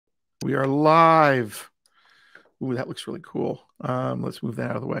We are live. Ooh, that looks really cool. Let's move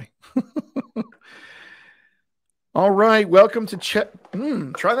that out of the way. All right. Welcome to try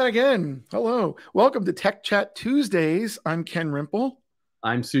that again. Hello. Welcome to TechChat Tuesdays. I'm Ken Rimple.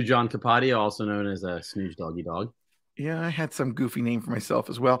 I'm Sujan Kapadia, also known as a Snooze Doggy Dog. Yeah, I had some goofy name for myself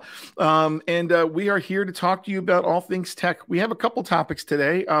as well. We are here to talk to you about all things tech. We have a couple topics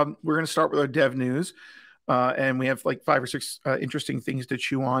today. We're going to start with our dev news. And we have like 5 or 6 interesting things to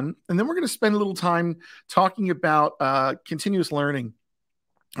chew on. And then we're going to spend a little time talking about continuous learning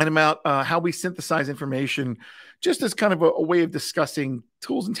and about how we synthesize information, just as kind of a way of discussing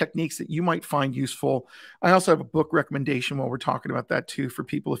tools and techniques that you might find useful. I also have a book recommendation while we're talking about that too, for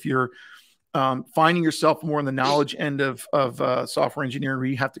people if you're finding yourself more on the knowledge end of software engineering, where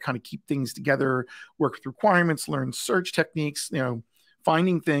you have to kind of keep things together, work with requirements, learn search techniques,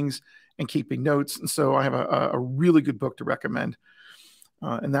 finding things and keeping notes. And so I have a really good book to recommend.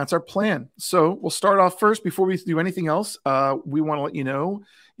 And that's our plan. So we'll start off first. Before we do anything else, we want to let you know,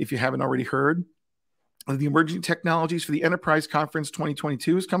 if you haven't already heard, the Emerging Technologies for the Enterprise Conference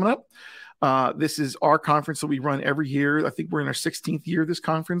 2022 is coming up. This is our conference that we run every year. I think we're in our 16th year of this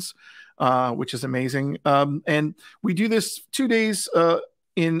conference, which is amazing. And we do this 2 days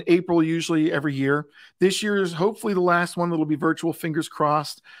in April, usually every year. This year is hopefully the last one that'll be virtual, fingers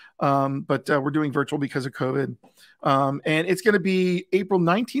crossed. But we're doing virtual because of COVID. And it's going to be April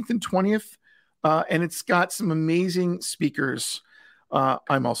 19th and 20th. And it's got some amazing speakers.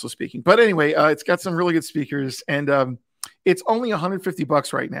 I'm also speaking. But anyway, it's got some really good speakers. And it's only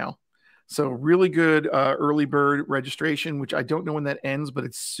 $150 right now. So really good early bird registration, which I don't know when that ends, but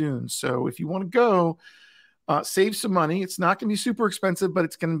it's soon. So if you want to go, save some money. It's not going to be super expensive, but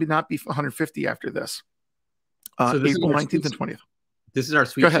it's going to not be $150 after this. So this April 19th and 20th. This is our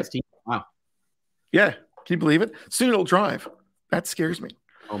Sweet 16. Wow. Yeah. Can you believe it? Soon it'll drive. That scares me.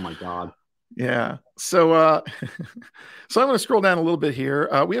 Oh my God. Yeah. So, so I'm going to scroll down a little bit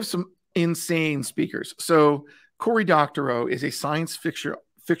here. We have some insane speakers. So Cory Doctorow is a science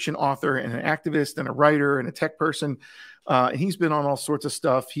fiction author and an activist and a writer and a tech person. He's been on all sorts of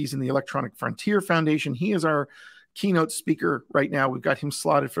stuff. He's in the Electronic Frontier Foundation. He is our keynote speaker right now. We've got him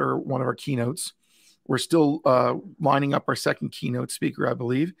slotted for one of our keynotes. We're still lining up our second keynote speaker, I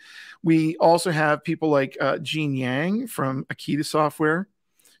believe. We also have people like Gene Yang from Akita Software,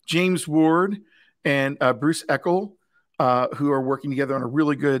 James Ward, and Bruce Eckel, who are working together on a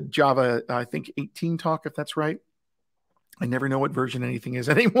really good Java, I think, 18 talk, if that's right. I never know what version anything is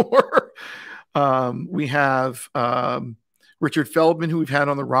anymore. We have Richard Feldman, who we've had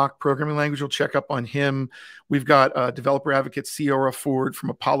on the Rock programming language. We'll check up on him. We've got developer advocate Ciara Ford from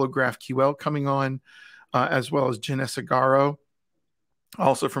Apollo GraphQL coming on, as well as Janessa Garo,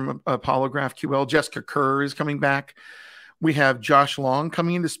 also from Apollo GraphQL. Jessica Kerr is coming back. We have Josh Long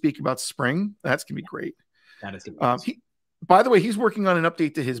coming in to speak about Spring. That's going to be great. That is going to be by the way, he's working on an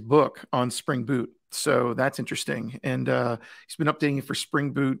update to his book on Spring Boot. So that's interesting. And he's been updating it for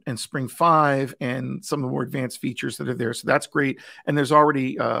Spring Boot and Spring 5 and some of the more advanced features that are there. So that's great. And there's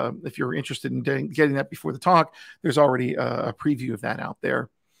already, if you're interested in getting that before the talk, there's already a preview of that out there.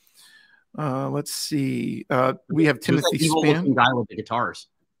 Let's see. We have Timothy Span. Guy with the guitars.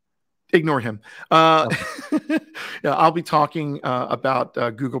 Ignore him. Yeah, I'll be talking about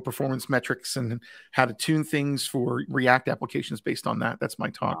Google performance metrics and how to tune things for React applications based on that. That's my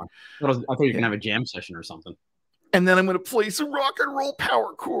talk. I thought you were going to have a jam session or something. And then I'm going to play some rock and roll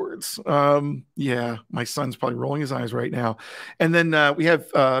power chords. Yeah, my son's probably rolling his eyes right now. And then we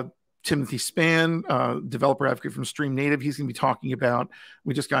have Timothy Span, developer advocate from Stream Native. He's going to be talking about,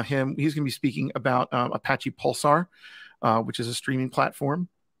 we just got him, he's going to be speaking about Apache Pulsar, which is a streaming platform.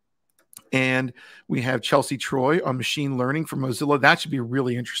 And we have Chelsea Troy on machine learning from Mozilla. That should be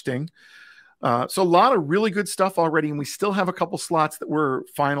really interesting. So a lot of really good stuff already, and we still have a couple slots that we're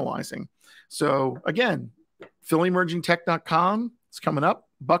finalizing. So again, PhillyEmergingTech.com. It's coming up,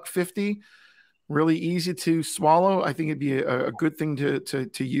 $150. Really easy to swallow. I think it'd be a good thing to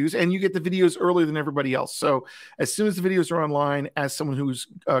use. And you get the videos earlier than everybody else. So as soon as the videos are online, as someone who's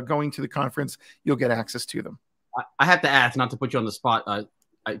going to the conference, you'll get access to them. I have to ask, not to put you on the spot,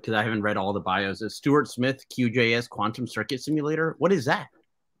 because I haven't read all the bios. Is Stuart Smith QJS Quantum Circuit Simulator? What is that?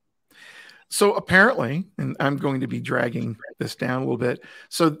 So apparently, and I'm going to be dragging this down a little bit.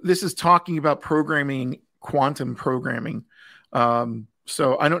 So this is talking about programming, quantum programming.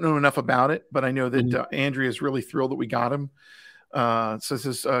 So I don't know enough about it, but I know that Andrea is really thrilled that we got him. So this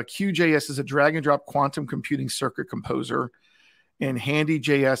is QJS is a drag and drop quantum computing circuit composer, and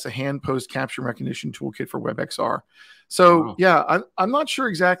HandyJS, a hand post capture recognition toolkit for WebXR. So wow. Yeah, I'm not sure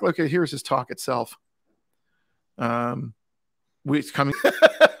exactly. Okay, here's his talk itself. It's coming.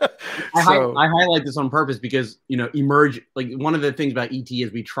 So I highlight this on purpose because, emerge, like one of the things about ET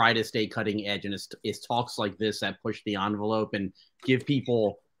is we try to stay cutting edge, and it's talks like this that push the envelope and give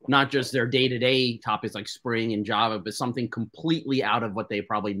people not just their day-to-day topics like Spring and Java, but something completely out of what they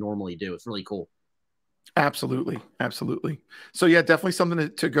probably normally do. It's really cool. absolutely. Absolutely. So yeah, definitely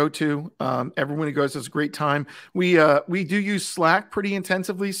something to go to. Everyone who goes has a great time. We do use Slack pretty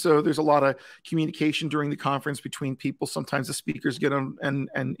intensively. So there's a lot of communication during the conference between people. Sometimes the speakers get on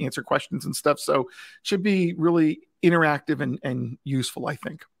and answer questions and stuff. So it should be really interactive and useful, I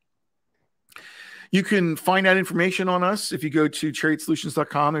think. You can find out information on us if you go to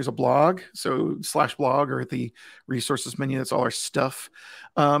chariotsolutions.com. There's a blog, so /blog or at the resources menu. That's all our stuff.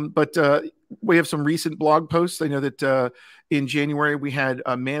 But we have some recent blog posts. I know that in January we had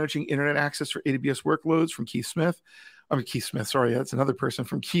managing internet access for AWS workloads from Keith Smith. Sorry, that's another person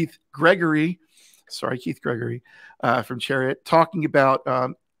from Keith Gregory. Sorry, Keith Gregory from Chariot, talking about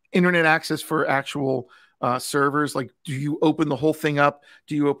internet access for actual servers. Like, do you open the whole thing up?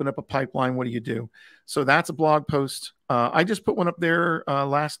 Do you open up a pipeline? What do you do? So that's a blog post. I just put one up there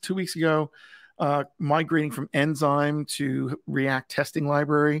 2 weeks ago, migrating from Enzyme to React testing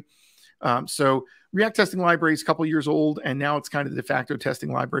library. So React testing library is a couple years old, and now it's kind of the de facto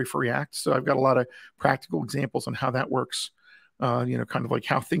testing library for React. So I've got a lot of practical examples on how that works, kind of like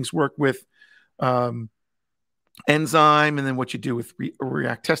how things work with Enzyme, and then what you do with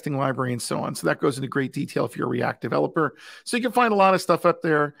React testing library and so on. So that goes into great detail if you're a React developer. So you can find a lot of stuff up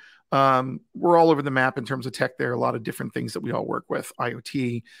there. We're all over the map in terms of tech there. A lot of different things that we all work with: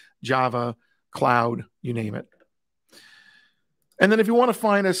 IoT, Java, cloud, you name it. And then if you want to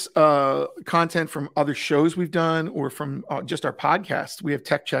find us content from other shows we've done or from just our podcast, we have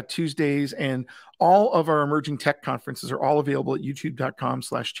TechChat Tuesdays, and all of our emerging tech conferences are all available at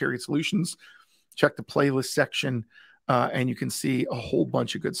youtube.com/ChariotSolutions. Check the playlist section, and you can see a whole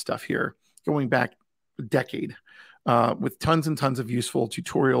bunch of good stuff here going back a decade with tons and tons of useful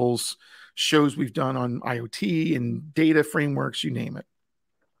tutorials, shows we've done on IoT and data frameworks, you name it.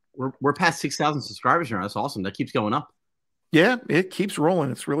 We're past 6,000 subscribers now. That's awesome. That keeps going up. Yeah, it keeps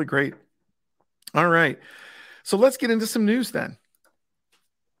rolling. It's really great. All right. So let's get into some news then.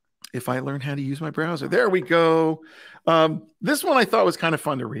 If I learn how to use my browser. There we go. This one I thought was kind of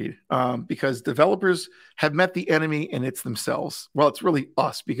fun to read because developers have met the enemy, and it's themselves. Well, it's really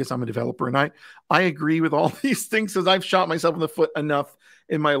us because I'm a developer, and I agree with all these things because I've shot myself in the foot enough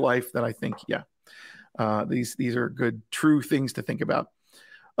in my life that I think, these are good, true things to think about.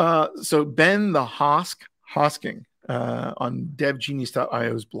 So Ben the Hosking on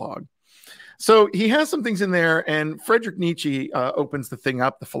devgenius.io's blog. So he has some things in there, and Friedrich Nietzsche opens the thing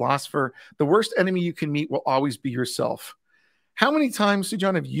up, the philosopher. The worst enemy you can meet will always be yourself. How many times,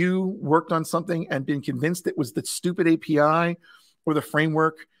 Sujan, have you worked on something and been convinced it was the stupid API or the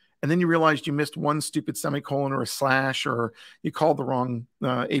framework, and then you realized you missed one stupid semicolon or a slash, or you called the wrong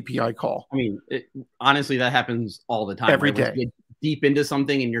API call? I mean, honestly, that happens all the time. Every right? day. Once you get deep into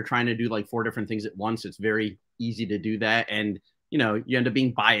something and you're trying to do like 4 different things at once, it's very easy to do that. And you end up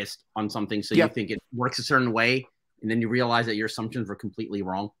being biased on something. So you think it works a certain way, and then you realize that your assumptions were completely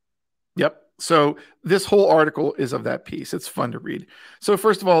wrong. Yep. So this whole article is of that piece. It's fun to read. So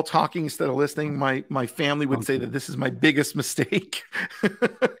first of all, talking instead of listening. My family would say that this is my biggest mistake.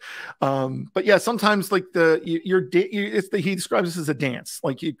 But yeah, sometimes like he describes this as a dance.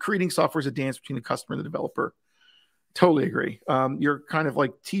 Like creating software is a dance between the customer and the developer. Totally agree. You're kind of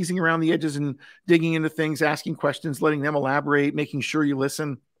like teasing around the edges and digging into things, asking questions, letting them elaborate, making sure you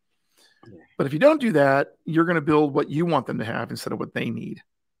listen. But if you don't do that, you're going to build what you want them to have instead of what they need.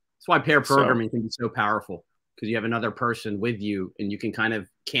 That's why pair programming can be so powerful, because you have another person with you and you can kind of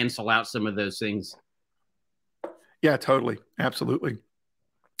cancel out some of those things. Yeah, totally. Absolutely.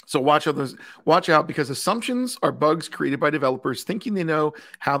 So watch out because assumptions are bugs created by developers thinking they know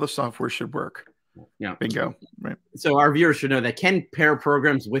how the software should work. Yeah. Bingo. Right. So our viewers should know that Ken pair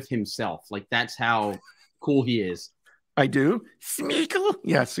programs with himself. Like that's how cool he is. I do. Smeagol.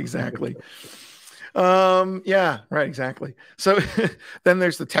 Yes, exactly. Yeah, right. Exactly. So then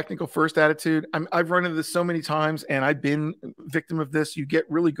there's the technical first attitude. I've run into this so many times, and I've been a victim of this. You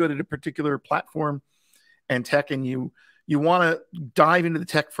get really good at a particular platform and tech, and you want to dive into the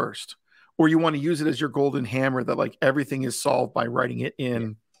tech first, or you want to use it as your golden hammer that like everything is solved by writing it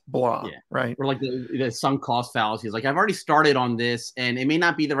in blah, right? Or like the sunk cost fallacy is like, I've already started on this and it may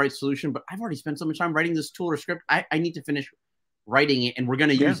not be the right solution, but I've already spent so much time writing this tool or script. I need to finish writing it and we're going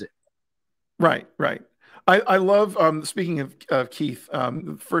to use it. Right. I love, speaking of Keith,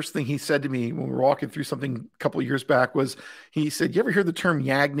 the first thing he said to me when we were walking through something a couple of years back was, he said, you ever hear the term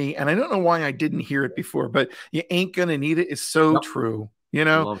Yagni? And I don't know why I didn't hear it before, but you ain't going to need it is so true.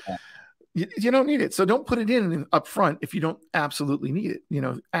 You don't need it. So don't put it in up front if you don't absolutely need it.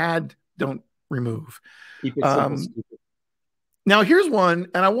 Add, don't remove. Keep it simple. Now, here's one,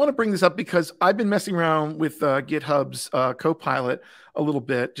 and I want to bring this up because I've been messing around with GitHub's Copilot a little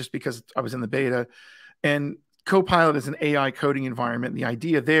bit just because I was in the beta. And Copilot is an AI coding environment. The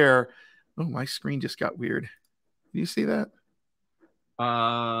idea there, oh, my screen just got weird. Do you see that?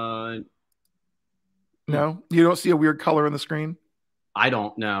 No? You don't see a weird color on the screen? I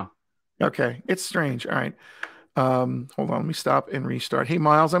don't know. Okay. It's strange. All right. Hold on. Let me stop and restart. Hey,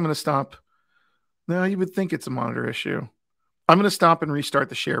 Miles, I'm going to stop. No, you would think it's a monitor issue. I'm going to stop and restart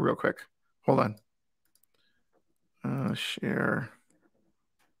the share real quick. Hold on. Share.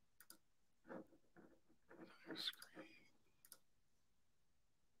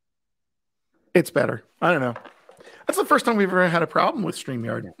 It's better. I don't know. That's the first time we've ever had a problem with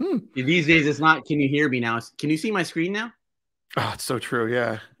StreamYard. These days, it's not. Can you hear me now? Can you see my screen now? Oh, it's so true.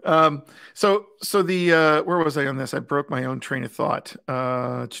 Yeah. So the where was I on this? I broke my own train of thought.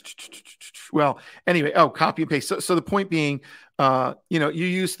 Well, anyway. Oh, copy and paste. So the point being, you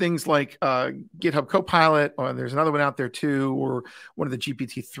use things like GitHub Copilot, or there's another one out there too, or one of the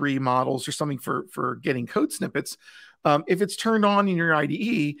GPT-3 models, or something for getting code snippets. If it's turned on in your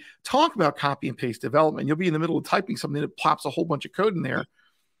IDE, talk about copy and paste development. You'll be in the middle of typing something that plops a whole bunch of code in there.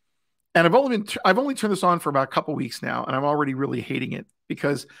 And I've only turned this on for about a couple weeks now, and I'm already really hating it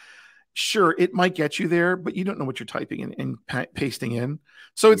because, sure, it might get you there, but you don't know what you're typing and pasting in.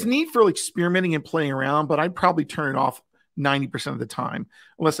 So it's neat for experimenting and playing around, but I'd probably turn it off 90% of the time,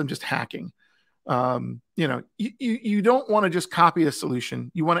 unless I'm just hacking. You don't want to just copy a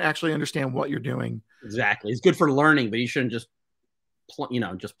solution. You want to actually understand what you're doing. Exactly. It's good for learning, but you shouldn't just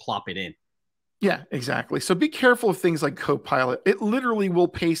plop it in. Yeah, exactly. So be careful of things like Copilot. It literally will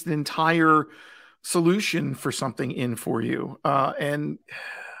paste an entire solution for something in for you. And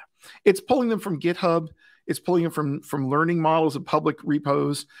it's pulling them from GitHub. It's pulling them from learning models of public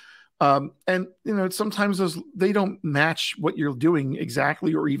repos. And sometimes they don't match what you're doing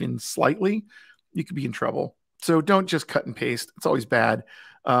exactly or even slightly. You could be in trouble. So don't just cut and paste. It's always bad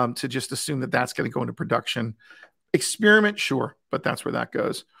to just assume that that's going to go into production. Experiment, sure, but that's where that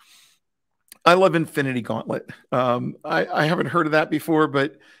goes. I love Infinity Gauntlet. I haven't heard of that before,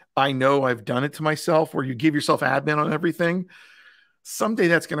 but I know I've done it to myself, where you give yourself admin on everything. Someday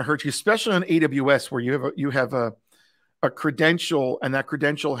that's going to hurt you, especially on AWS, where you have a credential, and that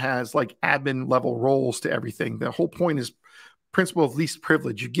credential has like admin level roles to everything. The whole point is principle of least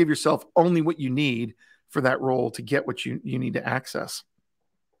privilege. You give yourself only what you need for that role to get what you need to access.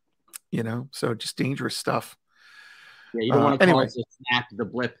 So just dangerous stuff. Yeah, you don't want to call it the snap, the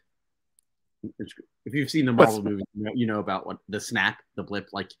blip. If you've seen the Marvel movie, you know about what the snap, the blip,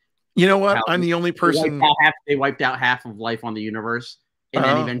 like. You know what? I'm the only person. They wiped out half of life on the universe, and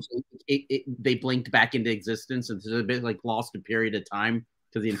then eventually they blinked back into existence, and it's a bit like lost a period of time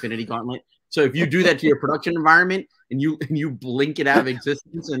to the Infinity Gauntlet. So if you do that to your production environment and you blink it out of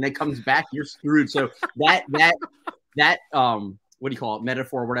existence and it comes back, you're screwed. So that what do you call it?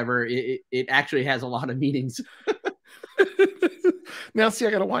 Metaphor, whatever. It actually has a lot of meanings. Now, see,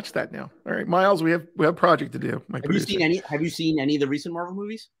 I got to watch that now. All right, Miles, we have a project to do. Have you seen any of the recent Marvel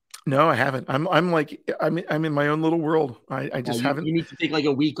movies? No, I haven't. I'm in my own little world. I just haven't. You need to take like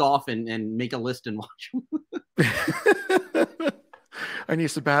a week off and make a list and watch them. I need a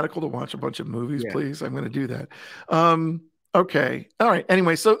sabbatical to watch a bunch of movies, please. I'm going to do that. Okay. All right.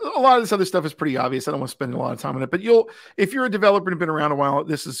 Anyway, so a lot of this other stuff is pretty obvious. I don't want to spend a lot of time on it, but if you're a developer and have been around a while,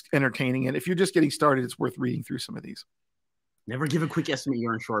 this is entertaining. And if you're just getting started, it's worth reading through some of these. Never give a quick estimate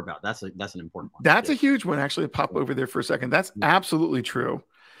you're unsure about. That's an important one. That's a huge one. Actually, pop over there for a second. That's absolutely true.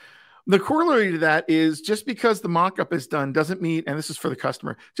 The corollary to that is just because the mock-up is done doesn't mean, and this is for the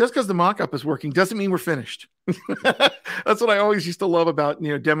customer, just because the mock-up is working doesn't mean we're finished. That's what I always used to love about,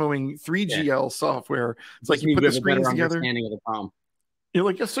 demoing 3GL software. It's like you put the screens together. Of the problem. You're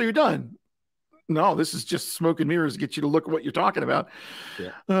like, yes, so you're done. No, this is just smoke and mirrors to get you to look at what you're talking about.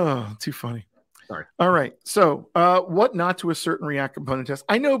 Yeah. Oh, too funny. Sorry. All right. So what not to assert in React component test.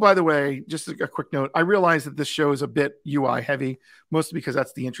 I know, by the way, just a quick note, I realize that this show is a bit UI heavy, mostly because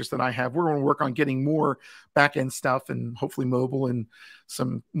that's the interest that I have. We're going to work on getting more back-end stuff and hopefully mobile and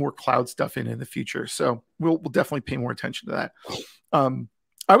some more cloud stuff in the future. So we'll definitely pay more attention to that.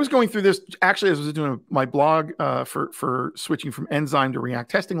 I was going through this actually as I was doing my blog for switching from Enzyme to React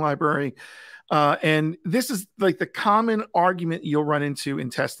testing library. And this is like the common argument you'll run into in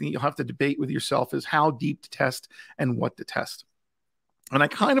testing. You'll have to debate with yourself is how deep to test and what to test. And I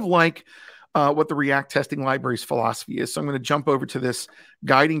kind of like what the React testing library's philosophy is. So I'm going to jump over to this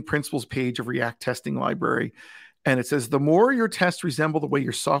guiding principles page of React testing library. And it says, the more your tests resemble the way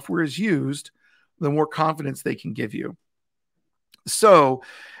your software is used, the more confidence they can give you. So,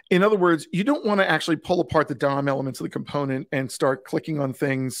 in other words, you don't want to actually pull apart the DOM elements of the component and start clicking on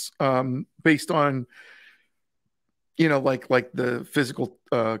things based on, like the physical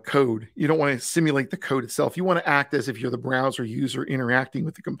code. You don't want to simulate the code itself. You want to act as if you're the browser user interacting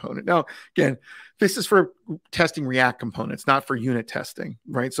with the component. Now, again, this is for testing React components, not for unit testing,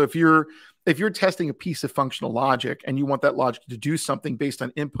 right? So if you're testing a piece of functional logic and you want that logic to do something based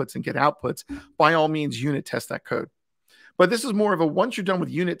on inputs and get outputs, by all means, unit test that code. But this is more of a, once you're done with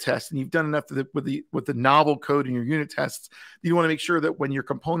unit tests and you've done enough with the novel code in your unit tests, you want to make sure that when your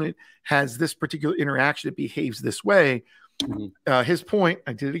component has this particular interaction, it behaves this way. His point,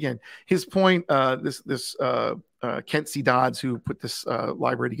 I did it again. His point, this Kent C. Dodds, who put this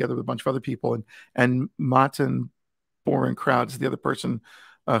library together with a bunch of other people, and Martin Boren Crowd is the other person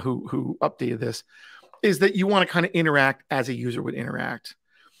who updated this, is that you want to kind of interact as a user would interact.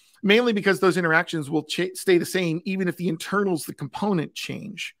 Mainly because those interactions will stay the same even if the internals, the component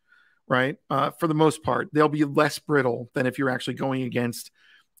change, right? For the most part, they'll be less brittle than if you're actually going against,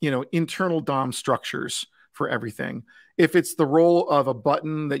 internal DOM structures for everything. If it's the role of a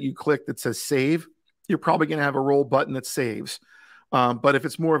button that you click that says save, you're probably going to have a role button that saves. But if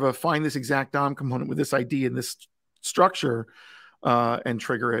it's more of a find this exact DOM component with this ID and this structure and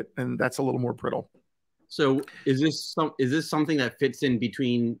trigger it, and that's a little more brittle. So is this something that fits in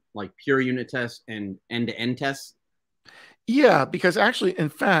between like pure unit tests and end-to-end tests? Yeah, because actually, in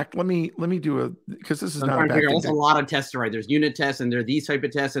fact, let me do because this is not a bad thing. That's a lot of tests, right? There's unit tests and there are these type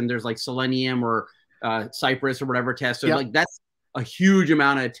of tests, and there's like Selenium or Cypress or whatever tests. So like that's a huge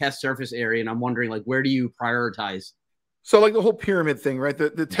amount of test surface area, and I'm wondering like where do you prioritize? So like the whole pyramid thing, right?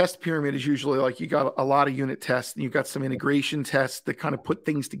 The test pyramid is usually like you got a lot of unit tests and you've got some integration tests that kind of put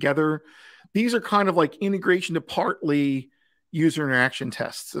things together. These are kind of like integration to partly user interaction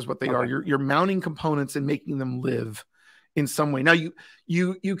tests is what they are. You're mounting components and making them live in some way. Now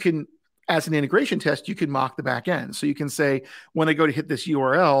you can, as an integration test, you can mock the back end. So you can say, when I go to hit this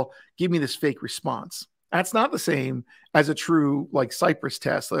URL, give me this fake response. That's not the same as a true like Cypress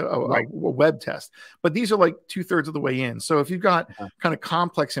test, a web test. But these are like 2/3 of the way in. So if you've got kind of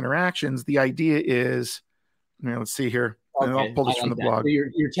complex interactions, the idea is, let's see here. And I'll pull this from the blog. So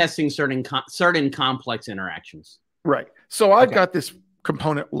you're testing certain complex interactions. Right. So I've got this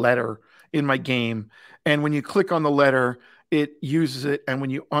component letter in my game. And when you click on the letter, it uses it. And when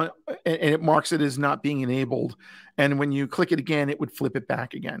you and it marks it as not being enabled. And when you click it again, it would flip it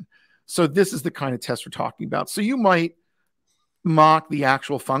back again. So this is the kind of test we're talking about. So you might mock the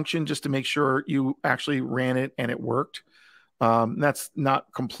actual function just to make sure you actually ran it and it worked. That's not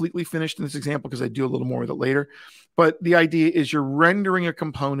completely finished in this example because I do a little more with it later. But the idea is you're rendering a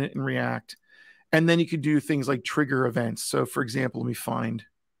component in React, and then you could do things like trigger events. So for example, let me find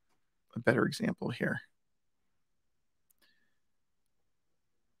a better example here.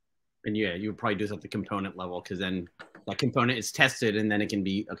 And yeah, you would probably do this at the component level because then that component is tested and then it can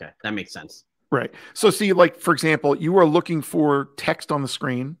be, okay, that makes sense. Right. So see, like, for example, you are looking for text on the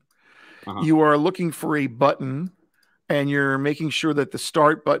screen. You are looking for a button, and you're making sure that the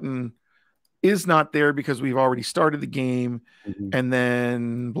start button is not there because we've already started the game, and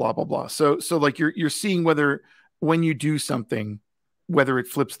then blah, blah, blah. So like you're seeing whether when you do something, whether it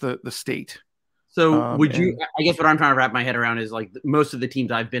flips the state. So would you, I guess what I'm trying to wrap my head around is like most of the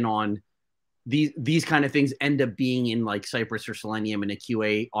teams I've been on, these kind of things end up being in like Cypress or Selenium and a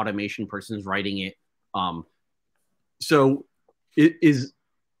QA automation person's writing it. So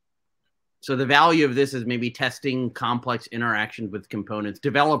the value of this is maybe testing complex interactions with components,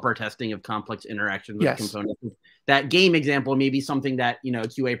 developer testing of complex interactions with components. That game example may be something that, a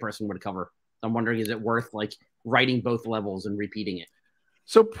QA person would cover. I'm wondering, is it worth like writing both levels and repeating it?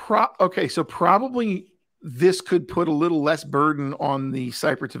 So probably this could put a little less burden on the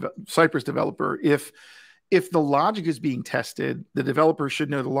Cypress developer. If the logic is being tested, the developer should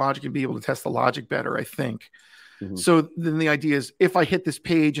know the logic and be able to test the logic better, I think. So then the idea is, if I hit this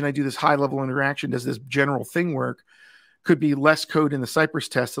page and I do this high-level interaction, does this general thing work? Could be less code in the Cypress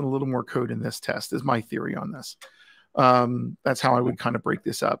test and a little more code in this test, is my theory on this. That's how I would kind of break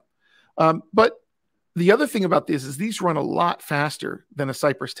this up. But the other thing about this is these run a lot faster than a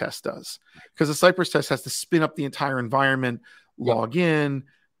Cypress test does, because a Cypress test has to spin up the entire environment, log in,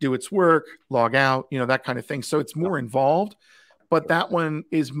 do its work, log out, that kind of thing. So it's more involved, but that one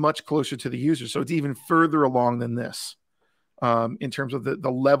is much closer to the user. So it's even further along than this in terms of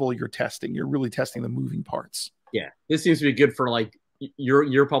the level you're testing. You're really testing the moving parts. Yeah, this seems to be good for like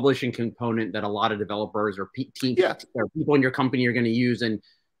your publishing component that a lot of developers or teams or people in your company are going to use. And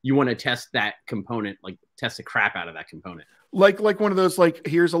you want to test that component, like test the crap out of that component. Like one of those, like,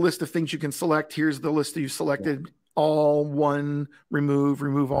 here's a list of things you can select. Here's the list that you selected. Yeah. All one,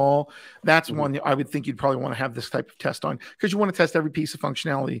 remove all. That's one I would think you'd probably want to have this type of test on, because you want to test every piece of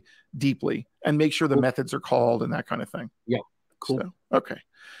functionality deeply and make sure the methods are called and that kind of thing. Yeah. Cool. So, okay.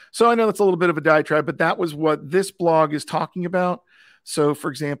 So I know that's a little bit of a diatribe, but that was what this blog is talking about. So for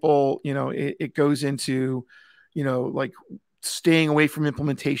example, it goes into, like staying away from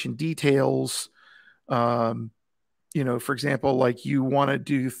implementation details. For example, like you want to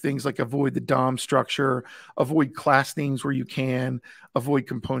do things like avoid the DOM structure, avoid class names where you can, avoid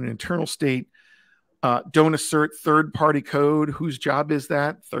component internal state. Don't assert third-party code. Whose job is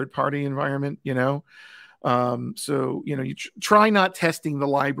that? Third-party environment, So, you try not testing the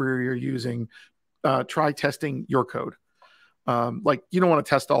library you're using. Try testing your code. Like you don't want to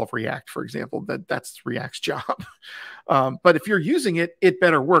test all of React, for example. That's React's job. But if you're using it, it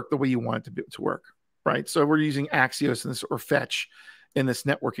better work the way you want it to work. Right. So we're using Axios in this, or fetch in this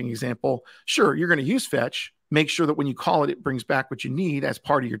networking example. Sure, you're going to use fetch. Make sure that when you call it, it brings back what you need as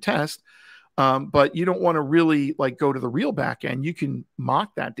part of your test. But you don't want to really like go to the real back end. You can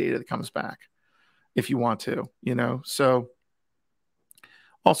mock that data that comes back if you want to, so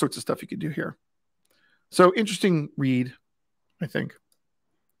all sorts of stuff you could do here. So interesting read, I think.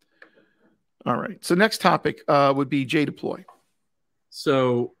 All right. So next topic would be Jdeploy.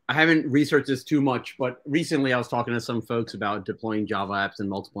 So I haven't researched this too much, but recently I was talking to some folks about deploying Java apps in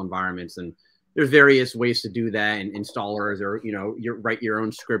multiple environments, and there's various ways to do that, and installers, or you write your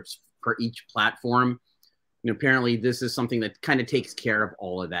own scripts for each platform. Apparently this is something that kind of takes care of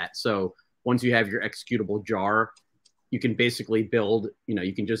all of that. So once you have your executable jar, you can basically build,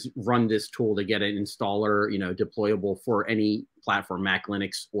 you can just run this tool to get an installer, deployable for any platform, Mac,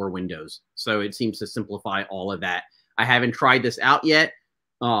 Linux, or Windows. So it seems to simplify all of that. I haven't tried this out yet,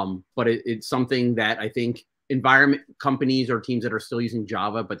 but it's something that I think environment companies or teams that are still using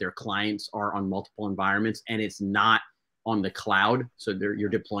Java, but their clients are on multiple environments and it's not on the cloud. So you're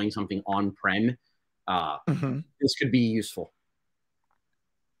deploying something on-prem. This could be useful.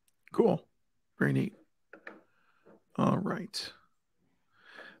 Cool. Very neat. All right.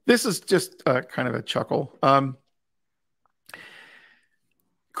 This is just kind of a chuckle.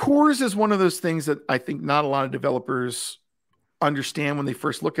 Cores is one of those things that I think not a lot of developers understand when they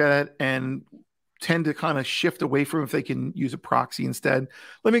first look at it, and tend to kind of shift away from if they can use a proxy instead.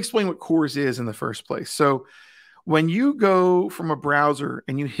 Let me explain what Cores is in the first place. So when you go from a browser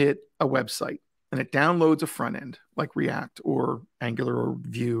and you hit a website and it downloads a front end like React or Angular or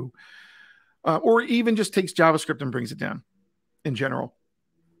Vue, or even just takes JavaScript and brings it down in general,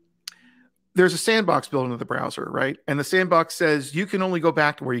 there's a sandbox built into the browser, right? And the sandbox says you can only go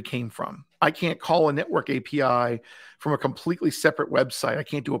back to where you came from. I can't call a network API from a completely separate website. I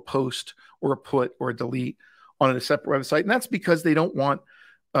can't do a post or a put or a delete on a separate website. And that's because they don't want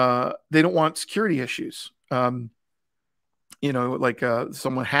security issues. Like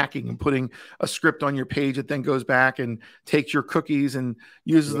someone hacking and putting a script on your page that then goes back and takes your cookies and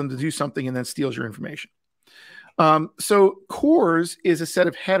uses them to do something and then steals your information. So Cores is a set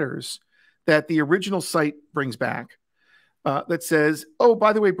of headers that the original site brings back that says, oh,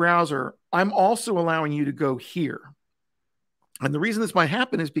 by the way, browser, I'm also allowing you to go here. And the reason this might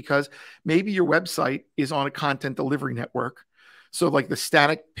happen is because maybe your website is on a content delivery network. So like the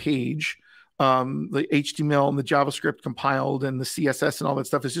static page, the HTML and the JavaScript compiled and the CSS and all that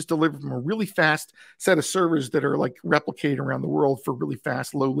stuff is just delivered from a really fast set of servers that are like replicated around the world for really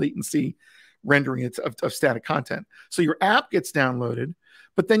fast, low latency rendering of static content. So your app gets downloaded,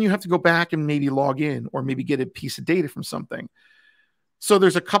 but then you have to go back and maybe log in or maybe get a piece of data from something. So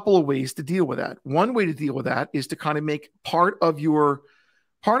there's a couple of ways to deal with that. One way to deal with that is to kind of make part of your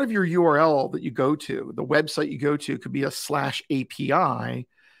URL that you go to, the website you go to, could be a /API.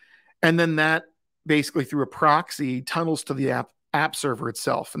 And then that basically through a proxy tunnels to the app server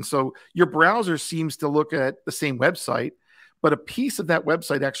itself. And so your browser seems to look at the same website, but a piece of that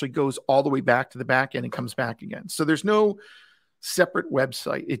website actually goes all the way back to the back end and comes back again. So there's no separate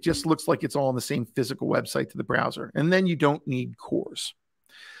website. It just looks like it's all on the same physical website to the browser. And then you don't need cores.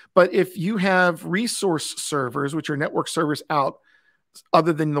 But if you have resource servers, which are network servers out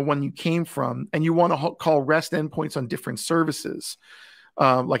other than the one you came from, and you want to call REST endpoints on different services,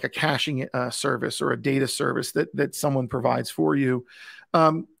 like a caching service or a data service that someone provides for you,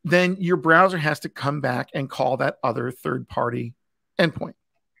 then your browser has to come back and call that other third-party endpoint.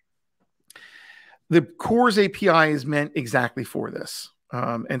 The Cores API is meant exactly for this.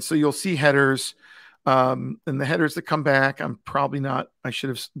 And so you'll see headers, and the headers that come back, I should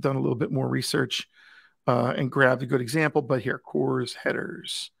have done a little bit more research and grabbed a good example, but here, cores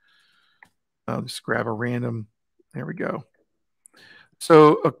headers. I'll just grab a random. There we go.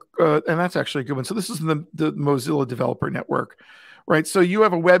 So, and that's actually a good one. So this is the Mozilla Developer Network, right? So you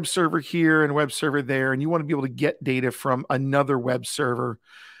have a web server here and a web server there, and you want to be able to get data from another web server.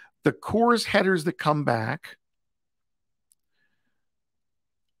 The cores headers that come back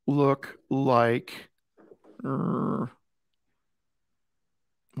look like, hold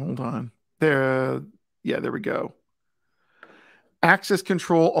on. There, yeah, there we go. Access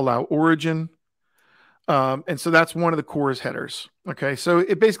control, allow origin. And so that's one of the cores headers. Okay. So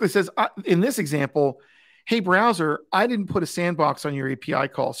it basically says in this example, hey, browser, I didn't put a sandbox on your API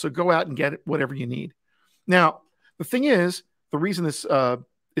call. So go out and get it, whatever you need. Now, the thing is, the reason this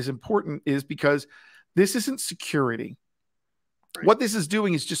is important is because this isn't security. Right. What this is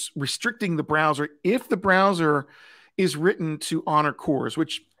doing is just restricting the browser. If the browser is written to honor cores,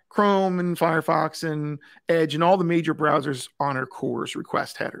 which Chrome and Firefox and Edge and all the major browsers honor cores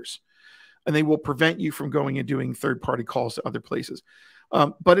request headers, and they will prevent you from going and doing third-party calls to other places.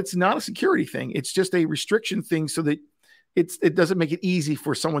 But it's not a security thing. It's just a restriction thing so that it doesn't make it easy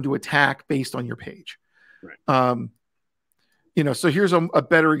for someone to attack based on your page. Right. So here's a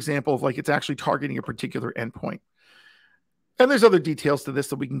better example of like it's actually targeting a particular endpoint. And there's other details to this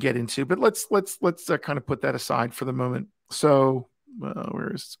that we can get into, but let's kind of put that aside for the moment. So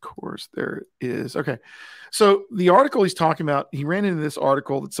where is cores? There it is. Okay. So the article he's talking about, he ran into this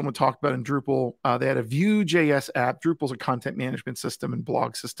article that someone talked about in Drupal. They had a Vue.js app. Drupal's a content management system and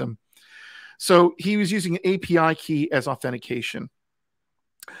blog system. So he was using an API key as authentication.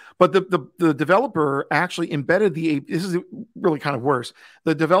 But the developer actually embedded this is really kind of worse.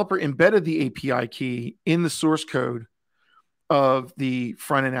 The developer embedded the API key in the source code of the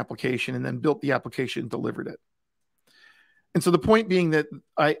front-end application and then built the application and delivered it. And so the point being that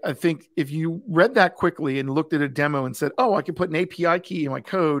I think if you read that quickly and looked at a demo and said, oh, I can put an API key in my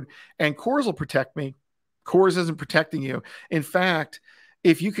code and cores will protect me, cores isn't protecting you. In fact,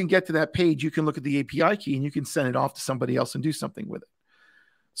 if you can get to that page, you can look at the API key and you can send it off to somebody else and do something with it.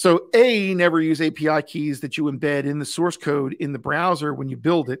 So never use API keys that you embed in the source code in the browser when you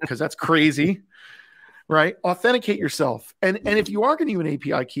build it, because that's crazy, right? Authenticate yourself. And if you are going to use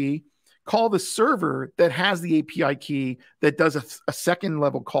an API key, call the server that has the API key that does a second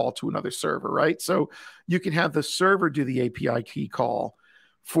level call to another server, right? So you can have the server do the API key call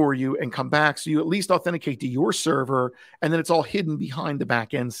for you and come back. So you at least authenticate to your server, and then it's all hidden behind the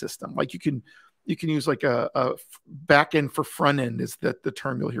back end system. Like you can use like a back end for front end is the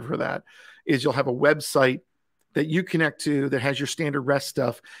term you'll hear for that, is you'll have a website that you connect to that has your standard REST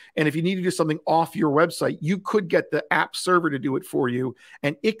stuff. And if you need to do something off your website, you could get the app server to do it for you,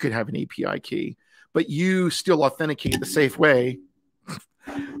 and it could have an API key, but you still authenticate the safe way.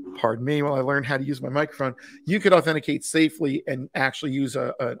 Pardon me while I learn how to use my microphone. You could authenticate safely and actually use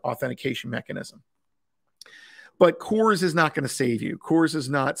an authentication mechanism. But cores is not going to save you. Cores is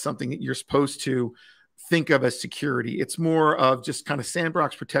not something that you're supposed to think of as security. It's more of just kind of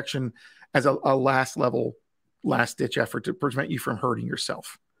sandbox protection as a last-ditch effort to prevent you from hurting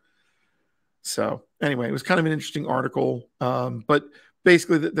yourself. So anyway, it was kind of an interesting article. But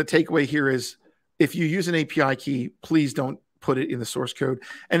basically the takeaway here is if you use an API key, please don't put it in the source code.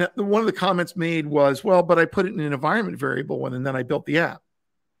 And one of the comments made was, well, but I put it in an environment variable and then I built the app.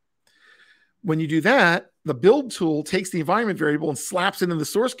 When you do that, the build tool takes the environment variable and slaps it in the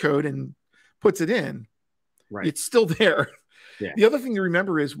source code and puts it in. Right. It's still there. Yeah. The other thing to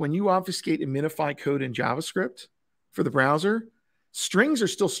remember is when you obfuscate and minify code in JavaScript for the browser, strings are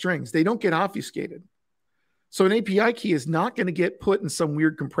still strings. They don't get obfuscated. So an API key is not going to get put in some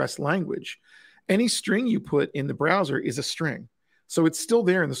weird compressed language. Any string you put in the browser is a string. So it's still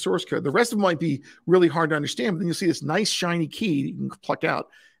there in the source code. The rest of them might be really hard to understand, but then you'll see this nice shiny key that you can pluck out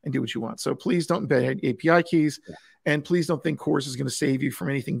and do what you want. So please don't embed API keys, and please don't think cores is going to save you from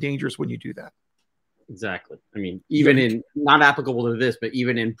anything dangerous when you do that. Exactly. I mean, even in, not applicable to this, but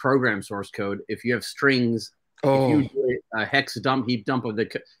even in program source code, if you have strings, if you do a hex dump, heap dump of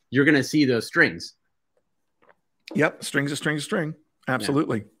you're going to see those strings. Yep. String's a string, a string.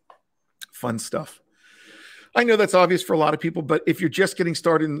 Absolutely. Yeah. Fun stuff. I know that's obvious for a lot of people, but if you're just getting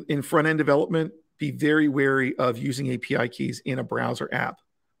started in front-end development, be very wary of using API keys in a browser app.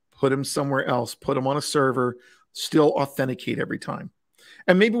 Put them somewhere else. Put them on a server. Still authenticate every time.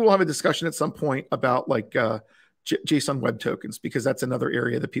 And maybe we'll have a discussion at some point about like JSON web tokens, because that's another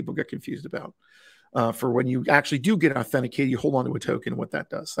area that people get confused about. For when you actually do get authenticated, you hold on to a token and what that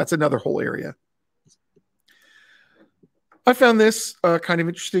does. That's another whole area. I found this kind of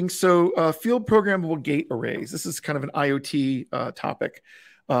interesting. So field programmable gate arrays. This is kind of an IoT topic.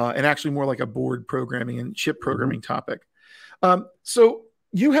 and actually more like a board programming and chip programming topic. So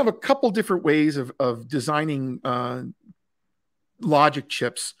you have a couple different ways of designing logic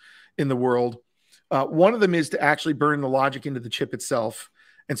chips in the world. One of them is to actually burn the logic into the chip itself.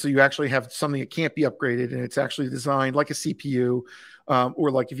 And so you actually have something that can't be upgraded, and it's actually designed like a CPU,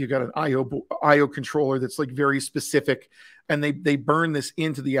 or like if you've got an IO controller that's like very specific, and they burn this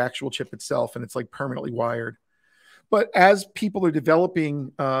into the actual chip itself, and it's like permanently wired. But as people are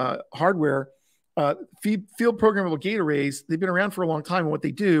developing hardware, field programmable gate arrays, they've been around for a long time. And what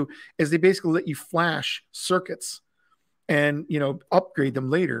they do is they basically let you flash circuits and, you know, upgrade them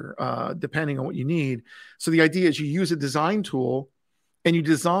later, depending on what you need. So the idea is you use a design tool and you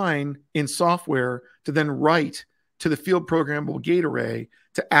design in software to then write to the field programmable gate array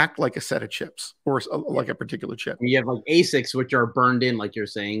to act like a set of chips or like a particular chip. You have like ASICs, which are burned in, like you're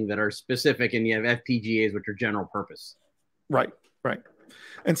saying, that are specific, and you have FPGAs, which are general purpose. Right, right.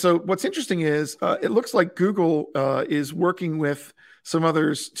 And so what's interesting is it looks like Google is working with some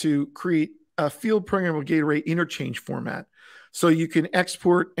others to create a field programmable gate array interchange format. So you can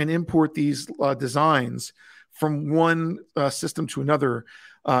export and import these designs from one system to another.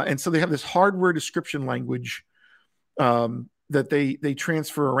 And so they have this hardware description language that they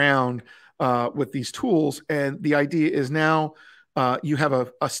transfer around with these tools. And the idea is now you have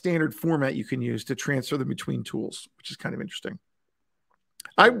a standard format you can use to transfer them between tools, which is kind of interesting.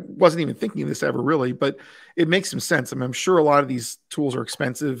 I wasn't even thinking of this ever really, but it makes some sense. I mean, I'm sure a lot of these tools are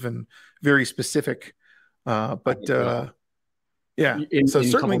expensive and very specific, but yeah. So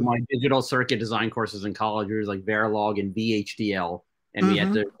certainly my digital circuit design courses in college, there's like Verilog and VHDL, and we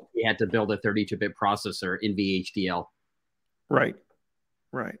had to build a 32-bit processor in VHDL. Right,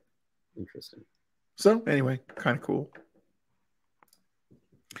 right. Interesting. So anyway, kind of cool.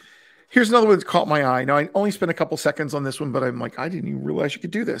 Here's another one that caught my eye. Now, I only spent a couple seconds on this one, but I'm like, I didn't even realize you could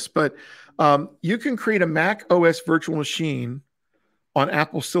do this. But you can create a macOS virtual machine on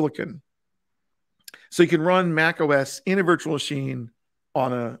Apple Silicon. So you can run macOS in a virtual machine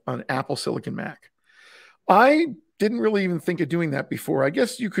on an Apple Silicon Mac. I didn't really even think of doing that before. I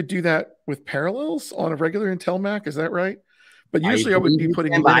guess you could do that with Parallels on a regular Intel Mac. Is that right? But usually I would be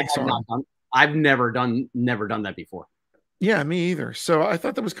putting Linux on. I've never done that before. Yeah, me either. So I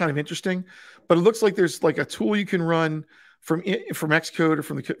thought that was kind of interesting, but it looks like there's like a tool you can run from Xcode or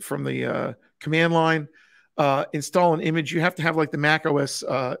from the command line. Install an image. You have to have like the Mac OS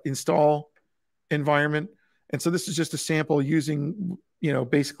install environment, and so this is just a sample using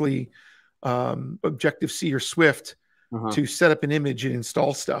basically Objective-C or Swift to set up an image and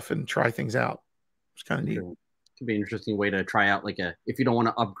install stuff and try things out. It's kind of neat. Could be an interesting way to try out if you don't want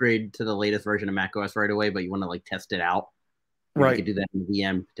to upgrade to the latest version of Mac OS right away, but you want to like test it out. Right. You could do that in the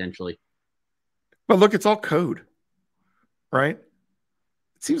VM potentially. But look, it's all code, right?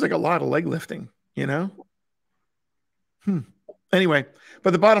 It seems like a lot of leg lifting, Anyway,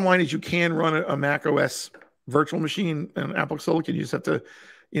 but the bottom line is you can run a Mac OS virtual machine and Apple Silicon. You just have to,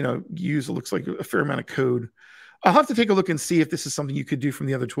 use, it looks like a fair amount of code. I'll have to take a look and see if this is something you could do from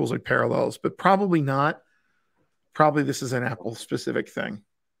the other tools like Parallels, but probably not. Probably this is an Apple specific thing.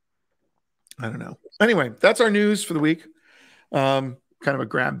 I don't know. Anyway, that's our news for the week. Kind of a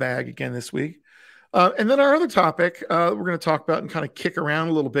grab bag again this week. And then our other topic we're going to talk about and kind of kick around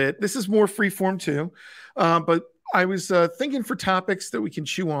a little bit. This is more free form too. But I was thinking for topics that we can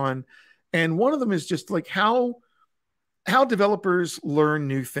chew on. And one of them is just like how developers learn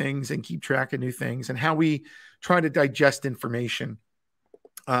new things and keep track of new things and how we try to digest information.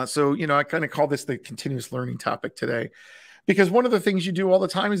 So, I kind of call this the continuous learning topic today, because one of the things you do all the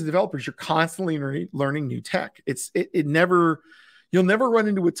time as developers, you're constantly learning new tech. You'll never run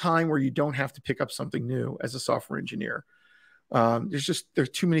into a time where you don't have to pick up something new as a software engineer. There's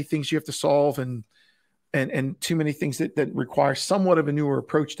too many things you have to solve and too many things that require somewhat of a newer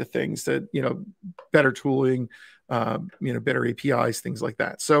approach to things that, better tooling, better APIs, things like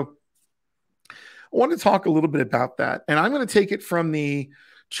that. So I want to talk a little bit about that. And I'm going to take it from the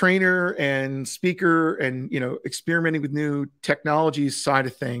trainer and speaker and, experimenting with new technologies side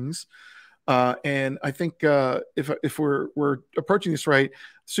of things. And I think if we're approaching this right,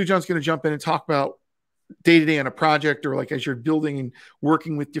 Sujan's going to jump in and talk about day-to-day on a project, or like as you're building and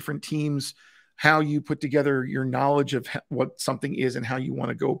working with different teams, how you put together your knowledge of what something is and how you want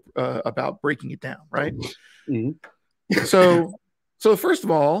to go about breaking it down, right? Mm-hmm. So first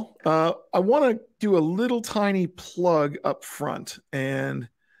of all, I want to do a little tiny plug up front, and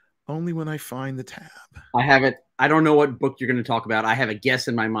only when I find the tab. I have it. I don't know what book you're going to talk about. I have a guess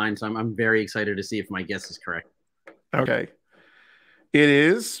in my mind, so I'm very excited to see if my guess is correct. Okay. It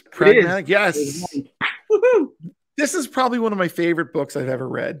is Pragmatic. Yes. Woohoo! This is probably one of my favorite books I've ever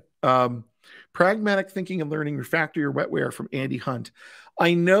read. Pragmatic Thinking and Learning, Refactor Your Wetware from Andy Hunt.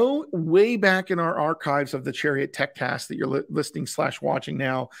 I know way back in our archives of the Chariot TechCast that you're listening/watching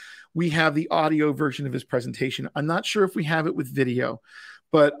now, we have the audio version of his presentation. I'm not sure if we have it with video,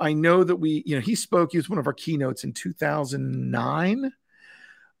 but I know that he spoke, he was one of our keynotes in 2009.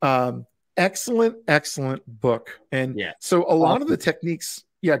 Excellent book. And so a lot of the techniques,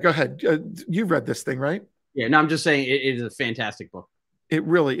 go ahead. You've read this thing, right? Yeah, no, I'm just saying it is a fantastic book. It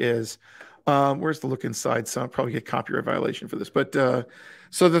really is. Where's the look inside? So I'll probably get copyright violation for this. But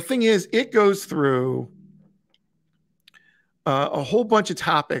so the thing is, it goes through a whole bunch of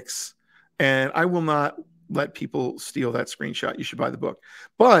topics, and I will not let people steal that screenshot. You should buy the book.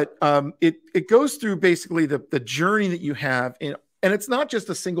 But it goes through basically the journey that you have, and it's not just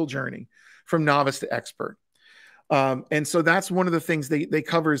a single journey from novice to expert. And so that's one of the things they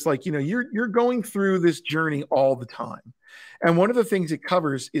cover is like, you're going through this journey all the time. And one of the things it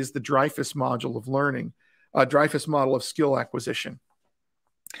covers is the Dreyfus module of learning, Dreyfus model of skill acquisition.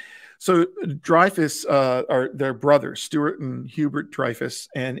 So Dreyfus are their brothers, Stuart and Hubert Dreyfus.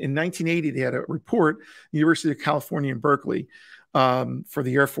 And in 1980, they had a report, University of California in Berkeley, for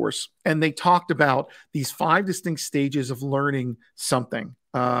the Air Force. And they talked about these 5 distinct stages of learning something,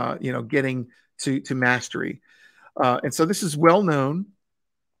 getting to mastery. And so this is well known.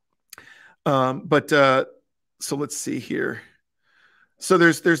 So let's see here. So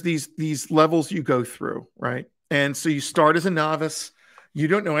there's these levels you go through, right? And so you start as a novice. You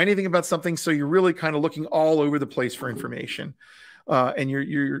don't know anything about something, so you're really kind of looking all over the place for information. And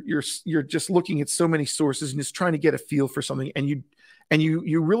you're just looking at so many sources and just trying to get a feel for something. And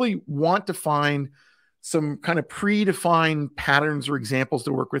you really want to find some kind of predefined patterns or examples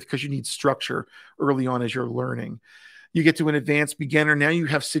to work with, because you need structure early on as you're learning. You get to an advanced beginner. Now you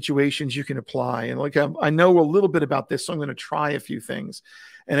have situations you can apply. And like, I know a little bit about this, so I'm going to try a few things.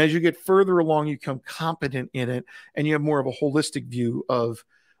 And as you get further along, you become competent in it, and you have more of a holistic view of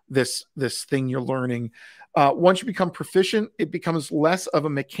this thing you're learning. Once you become proficient, it becomes less of a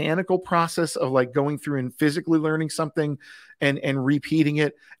mechanical process of like going through and physically learning something and repeating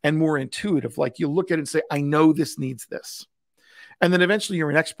it, and more intuitive. Like you look at it and say, I know this needs this. And then eventually you're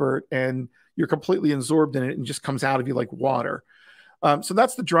an expert and you're completely absorbed in it and just comes out of you like water. So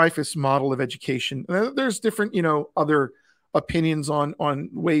that's the Dreyfus model of education. There's different, other opinions on the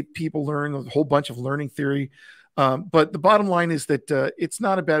way people learn, a whole bunch of learning theory. But the bottom line is that it's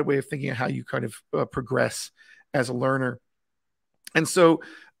not a bad way of thinking of how you kind of progress as a learner. And so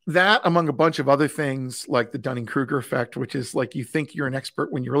that, among a bunch of other things like the Dunning-Kruger effect, which is like you think you're an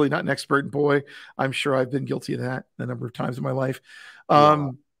expert when you're really not an expert. And boy, I'm sure I've been guilty of that a number of times in my life.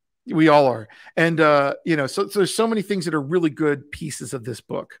 We all are. And, so there's so many things that are really good pieces of this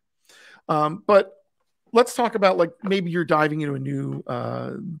book. But let's talk about like maybe you're diving into a new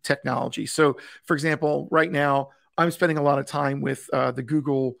technology. So, for example, right now I'm spending a lot of time with the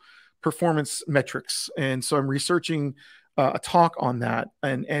Google performance metrics. And so I'm researching a talk on that,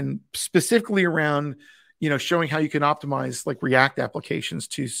 and specifically around, showing how you can optimize like React applications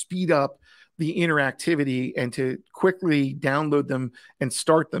to speed up the interactivity and to quickly download them and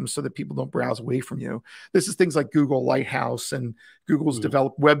start them so that people don't browse away from you. This is things like Google Lighthouse and Google's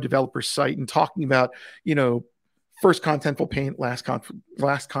web developer site, and talking about, first contentful paint, last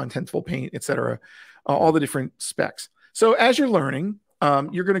contentful paint, etc. All the different specs. So as you're learning,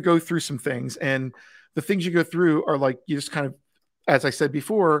 you're going to go through some things, and the things you go through are like, you just kind of, as I said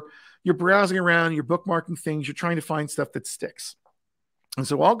before, you're browsing around, you're bookmarking things, you're trying to find stuff that sticks. And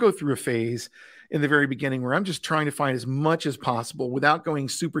so I'll go through a phase in the very beginning where I'm just trying to find as much as possible without going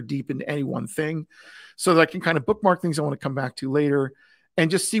super deep into any one thing, so that I can kind of bookmark things I want to come back to later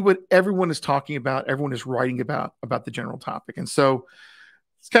and just see what everyone is talking about, everyone is writing about the general topic. And so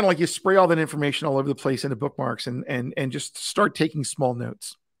it's kind of like you spray all that information all over the place into bookmarks and just start taking small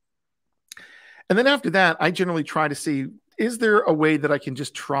notes. And then after that, I generally try to see, is there a way that I can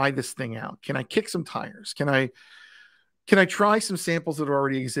just try this thing out? Can I kick some tires? Can I try some samples that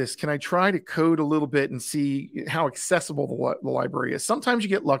already exist? Can I try to code a little bit and see how accessible the library is? Sometimes you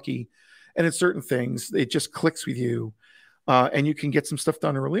get lucky, and in certain things, it just clicks with you, and you can get some stuff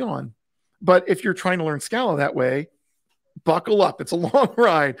done early on. But if you're trying to learn Scala that way, buckle up. It's a long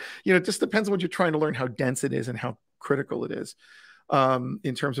ride. It just depends on what you're trying to learn, how dense it is and how critical it is.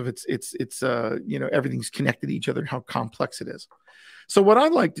 In terms of it's everything's connected to each other and how complex it is. So what I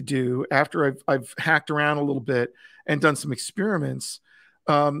like to do after I've hacked around a little bit and done some experiments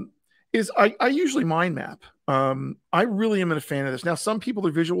is I usually mind map. I really am a fan of this. Now, some people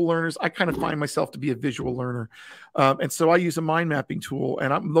are visual learners. I kind of find myself to be a visual learner. And so I use a mind mapping tool,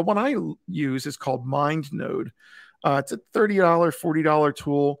 and the one I use is called MindNode. It's a $30, $40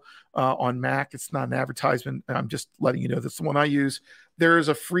 tool on Mac. It's not an advertisement. I'm just letting you know that's the one I use. There is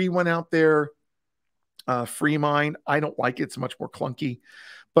a free one out there, FreeMind. I don't like it. It's much more clunky.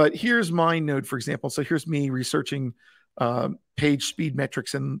 But here's MindNode, for example. So here's me researching page speed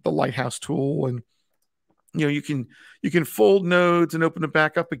metrics in the Lighthouse tool, and you can fold nodes and open it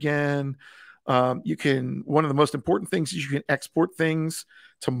back up again. You can, one of the most important things is you can export things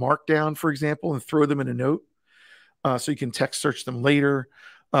to Markdown, for example, and throw them in a note. So you can text search them later.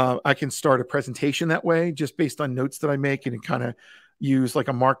 I can start a presentation that way, just based on notes that I make, and kind of use like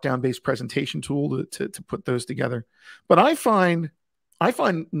a Markdown based presentation tool to put those together. But I find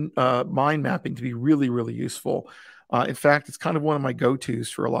mind mapping to be really, really useful. In fact, it's kind of one of my go-tos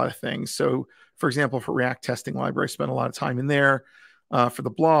for a lot of things. So, for example, for React testing library, I spent a lot of time in there for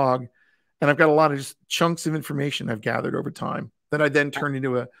the blog, and I've got a lot of just chunks of information I've gathered over time that I then turn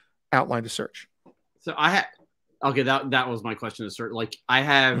into an outline to search. So okay, that was my question to search. Like I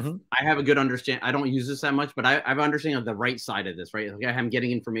have a good understanding. I don't use this that much, but I have an understanding of the right side of this, right? Like I'm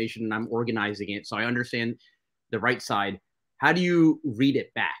getting information and I'm organizing it, so I understand the right side. How do you read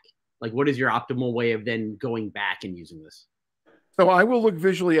it back? Like, what is your optimal way of then going back and using this? So I will look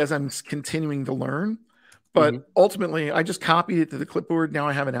visually as I'm continuing to learn, but ultimately I just copied it to the clipboard. Now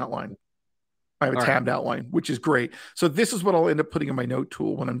I have an outline. I have a tabbed outline, which is great. So this is what I'll end up putting in my note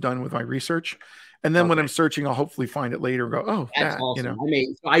tool when I'm done with my research. And then when I'm searching, I'll hopefully find it later and go, oh, that's awesome.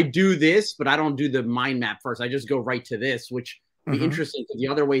 So I do this, but I don't do the mind map first. I just go right to this, which would be interesting because the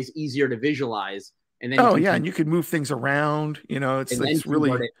other way is easier to visualize. And then and you can move things around. It's really,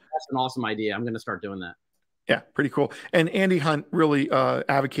 that's an awesome idea. I'm going to start doing that. Yeah, pretty cool. And Andy Hunt really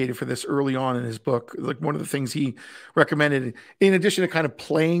advocated for this early on in his book. Like one of the things he recommended, in addition to kind of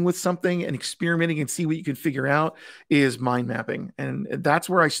playing with something and experimenting and see what you can figure out, is mind mapping. And that's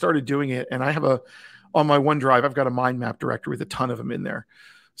where I started doing it. And I have on my OneDrive, I've got a mind map directory with a ton of them in there.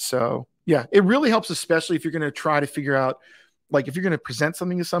 So yeah, it really helps, especially if you're going to try to figure out, like if you're going to present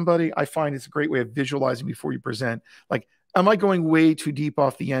something to somebody. I find it's a great way of visualizing before you present. Like, am I going way too deep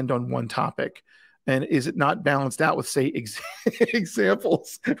off the end on one topic? And is it not balanced out with, say,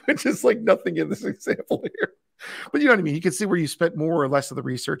 examples, which is like nothing in this example here? But you know what I mean? You can see where you spent more or less of the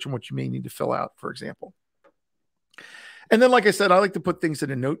research and what you may need to fill out, for example. And then, like I said, I like to put things in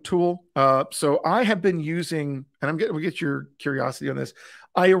a note tool. So I have been using, and we'll get your curiosity on this.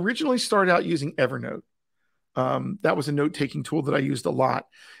 I originally started out using Evernote. That was a note-taking tool that I used a lot.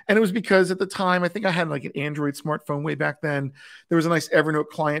 And it was because at the time, I think I had like an Android smartphone way back then. There was a nice Evernote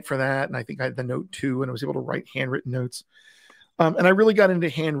client for that. And I think I had the Note 2, and I was able to write handwritten notes. And I really got into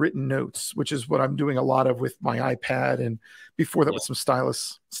handwritten notes, which is what I'm doing a lot of with my iPad. And before that with some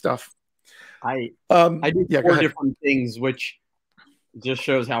stylus stuff. I do 4 different things, which just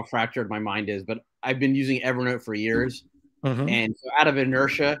shows how fractured my mind is. But I've been using Evernote for years. And so out of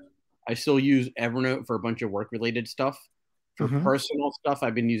inertia, I still use Evernote for a bunch of work-related stuff. For personal stuff,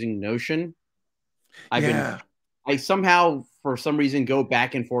 I've been using Notion. I somehow, for some reason, go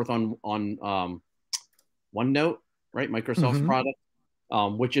back and forth on OneNote, right? Microsoft's product,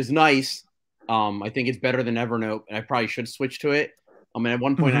 which is nice. I think it's better than Evernote, and I probably should switch to it. At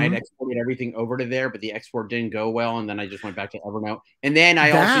one point, I had exported everything over to there, but the export didn't go well, and then I just went back to Evernote. And then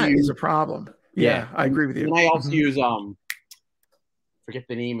I also use a problem. Yeah, I agree with you. And I also use forget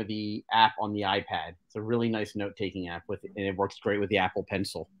the name of the app on the iPad. It's a really nice note-taking app and it works great with the Apple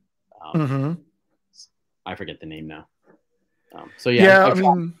Pencil. I forget the name now. I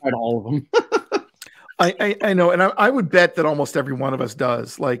tried all of them. I know, and I would bet that almost every one of us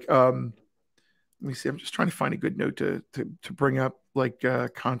does. Like, let me see. I'm just trying to find a good note to bring up, like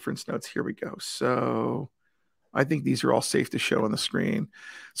conference notes. Here we go. So I think these are all safe to show on the screen.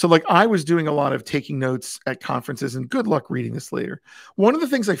 So like I was doing a lot of taking notes at conferences, and good luck reading this later. One of the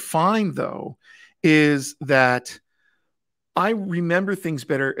things I find though, is that I remember things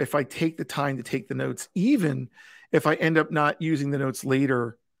better if I take the time to take the notes, even if I end up not using the notes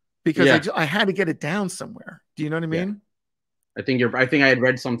later, because I had to get it down somewhere. Do you know what I mean? I think I had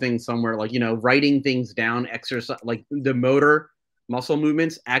read something somewhere like, writing things down, exercise, like the muscle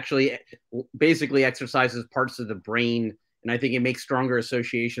movements actually basically exercises parts of the brain. And I think it makes stronger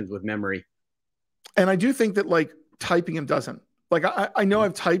associations with memory. And I do think that like typing them doesn't. Like I know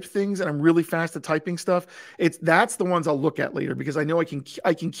I've typed things and I'm really fast at typing stuff. That's the ones I'll look at later because I know I can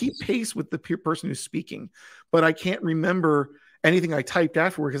keep pace with the person who's speaking, but I can't remember anything I typed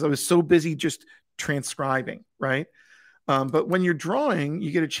afterward because I was so busy just transcribing, right? But when you're drawing,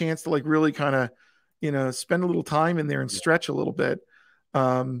 you get a chance to like really kind of, spend a little time in there and stretch a little bit.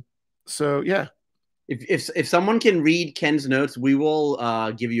 So yeah. If someone can read Ken's notes, we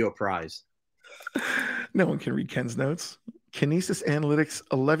will give you a prize. No one can read Ken's notes. Kinesis Analytics,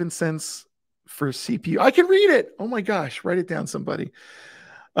 11 cents for CPU. I can read it. Oh my gosh. Write it down, somebody.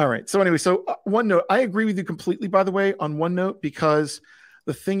 All right. So anyway, so OneNote, I agree with you completely, by the way, on OneNote, because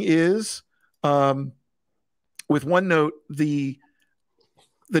the thing is, with OneNote, the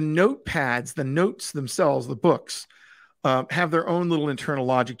notepads, the notes themselves, the books, have their own little internal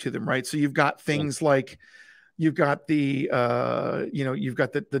logic to them, right? So you've got things like, you've got the you've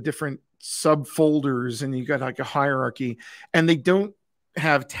got the different subfolders, and you've got like a hierarchy, and they don't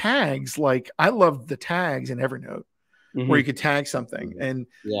have tags. Like, I love the tags in Evernote, where you could tag something, and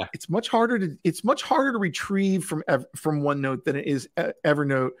it's much harder to retrieve from OneNote than it is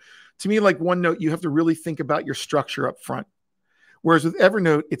Evernote. To me, like OneNote, you have to really think about your structure up front, whereas with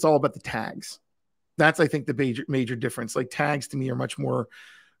Evernote, it's all about the tags. That's, I think, the major difference. Like, tags to me are much more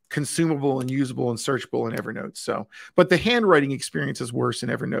consumable and usable and searchable in Evernote. So, but the handwriting experience is worse in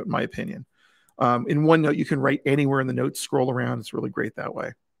Evernote, in my opinion. In OneNote, you can write anywhere in the notes, scroll around. It's really great that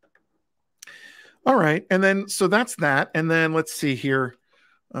way. All right. And then, so that's that. And then let's see here.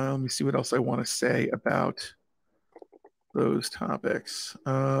 Let me see what else I want to say about those topics.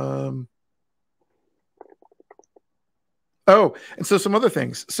 Oh, and so some other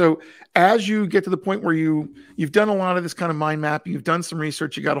things. So as you get to the point where you've done a lot of this kind of mind mapping, you've done some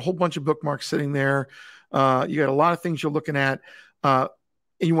research, you got a whole bunch of bookmarks sitting there, you got a lot of things you're looking at, and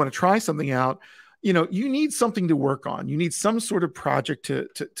you want to try something out, you need something to work on. You need some sort of project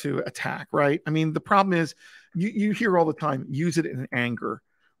to attack, right? I mean, the problem is you hear all the time, use it in anger,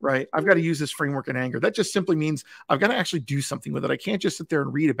 right? I've got to use this framework in anger. That just simply means I've got to actually do something with it. I can't just sit there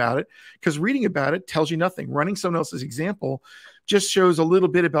and read about it, because reading about it tells you nothing. Running someone else's example just shows a little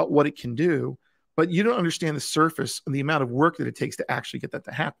bit about what it can do, but you don't understand the surface and the amount of work that it takes to actually get that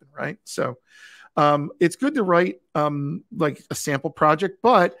to happen, right? So it's good to write like a sample project,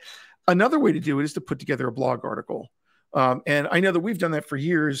 but another way to do it is to put together a blog article. And I know that we've done that for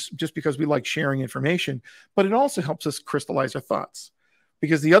years just because we like sharing information, but it also helps us crystallize our thoughts.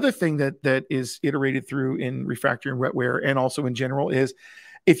 Because the other thing that is iterated through in refactoring wetware and also in general is,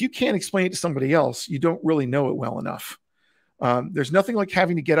 if you can't explain it to somebody else, you don't really know it well enough. There's nothing like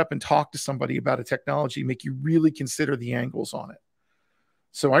having to get up and talk to somebody about a technology, make you really consider the angles on it.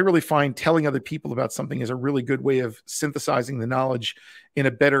 So I really find telling other people about something is a really good way of synthesizing the knowledge in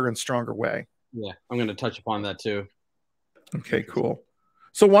a better and stronger way. Yeah, I'm going to touch upon that too. Okay, cool.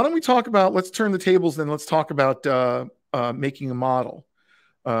 So why don't we talk about, let's turn the tables, then let's talk about making a model.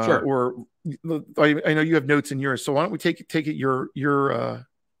 Sure. Or I know you have notes in yours, so why don't we take it your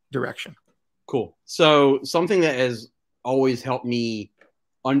direction? Cool. So something that has always helped me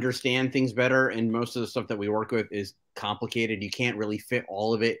understand things better, and most of the stuff that we work with is complicated. You can't really fit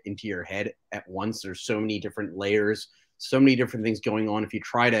all of it into your head at once. There's so many different layers, so many different things going on. If you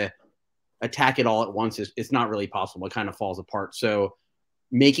try to attack it all at once, it's not really possible. It kind of falls apart. So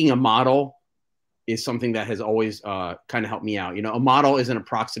making a model is something that has always kind of helped me out. A model is an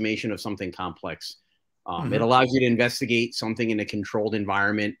approximation of something complex. It allows you to investigate something in a controlled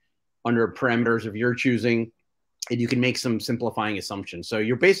environment under parameters of your choosing, and you can make some simplifying assumptions. So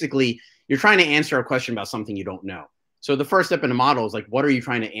you're trying to answer a question about something you don't know. So the first step in a model is like, what are you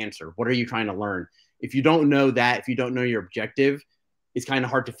trying to answer? What are you trying to learn? If you don't know that, if you don't know your objective, it's kind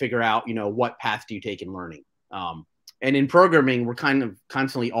of hard to figure out, what path do you take in learning? And in programming, we're kind of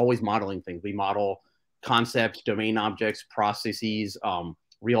constantly always modeling things. We model concepts, domain objects, processes,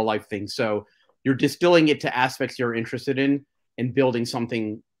 real life things. So you're distilling it to aspects you're interested in and building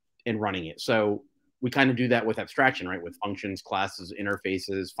something and running it. So we kind of do that with abstraction, right? With functions, classes,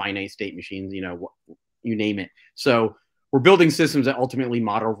 interfaces, finite state machines, you name it. So we're building systems that ultimately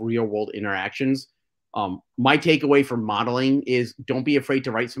model real world interactions. My takeaway from modeling is, don't be afraid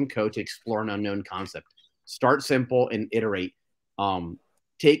to write some code to explore an unknown concept. Start simple and iterate.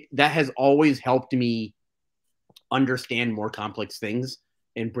 That has always helped me understand more complex things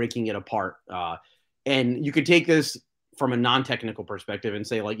and breaking it apart. And you could take this from a non-technical perspective and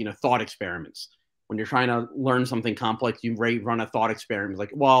say, like, thought experiments. When you're trying to learn something complex, you run a thought experiment.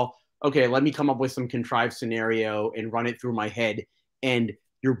 Like, well, okay, let me come up with some contrived scenario and run it through my head. And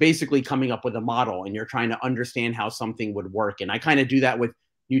you're basically coming up with a model, and you're trying to understand how something would work. And I kind of do that with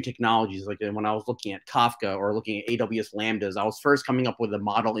new technologies. Like when I was looking at Kafka or looking at AWS Lambdas, I was first coming up with a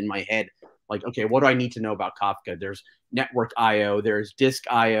model in my head. Like, okay, what do I need to know about Kafka? There's network IO, there's disk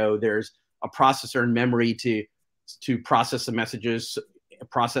IO, there's a processor and memory to process the messages,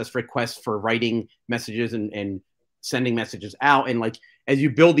 process requests for writing messages and sending messages out. And like, as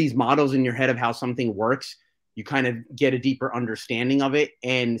you build these models in your head of how something works, you kind of get a deeper understanding of it.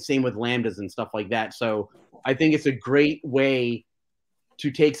 And same with Lambdas and stuff like that. So I think it's a great way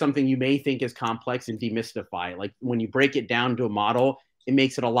to take something you may think is complex and demystify it. Like when you break it down to a model, it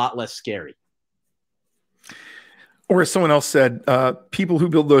makes it a lot less scary. Or as someone else said, people who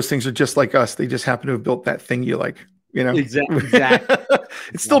build those things are just like us. They just happen to have built that thing you like, you know? Exactly.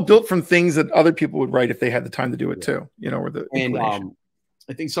 It's still built from things that other people would write if they had the time to do it too, you know, or the and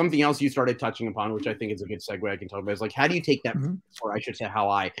I think something else you started touching upon, which I think is a good segue I can talk about, is like, how do you take that, or I should say how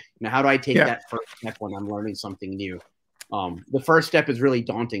do I take that first step when I'm learning something new? The first step is really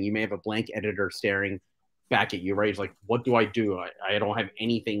daunting. You may have a blank editor staring back at you, right? It's like, what do? I don't have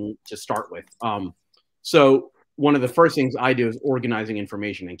anything to start with. So one of the first things I do is organizing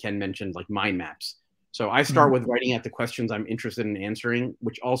information, and Ken mentioned like mind maps. So I start with writing out the questions I'm interested in answering,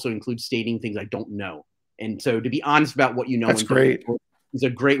 which also includes stating things I don't know. And so to be honest about what you know, that's great. Is a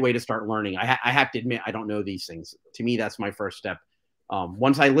great way to start learning. I have to admit, I don't know these things. To me, that's my first step.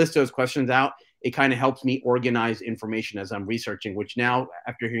 Once I list those questions out, it kind of helps me organize information as I'm researching, which now,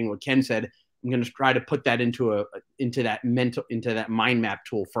 after hearing what Ken said, I'm going to try to put that into that mind map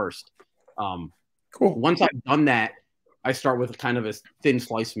tool first. Cool. Once I've done that, I start with kind of a thin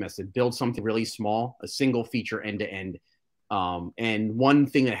slice method, build something really small, a single feature end to end. And one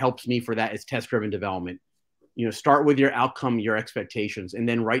thing that helps me for that is test-driven development. You know, start with your outcome, your expectations, and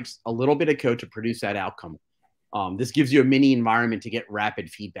then write a little bit of code to produce that outcome. This gives you a mini environment to get rapid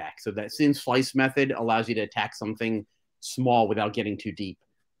feedback. So that thin slice method allows you to attack something small without getting too deep.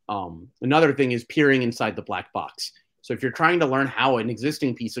 Another thing is peering inside the black box. So if you're trying to learn how an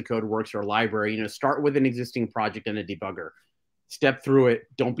existing piece of code works or a library, you know, start with an existing project and a debugger. Step through it.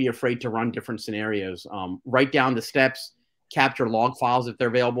 Don't be afraid to run different scenarios. Write down the steps, capture log files if they're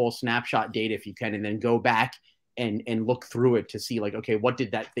available, snapshot data if you can, and then go back and look through it to see like, okay, what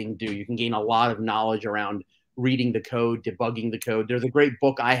did that thing do? You can gain a lot of knowledge around reading the code, debugging the code. There's a great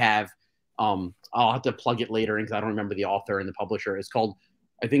book I have. I'll have to plug it later because I don't remember the author and the publisher.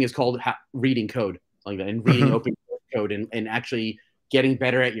 I think it's called Reading Code, like that, and reading open code and actually getting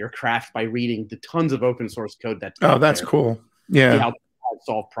better at your craft by reading the tons of open source code that's that's cool. Yeah. See how to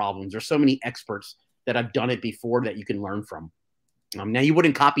solve problems. There's so many experts that have done it before that you can learn from. Now you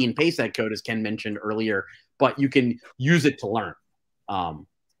wouldn't copy and paste that code as Ken mentioned earlier, but you can use it to learn. And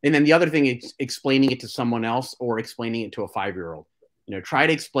then the other thing is explaining it to someone else or explaining it to a 5-year-old. You know, try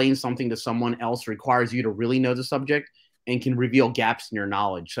to explain something to someone else requires you to really know the subject and can reveal gaps in your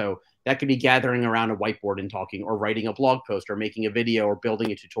knowledge. So that could be gathering around a whiteboard and talking, or writing a blog post, or making a video, or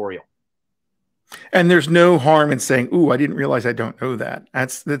building a tutorial. And there's no harm in saying, "Ooh, I didn't realize I don't know that."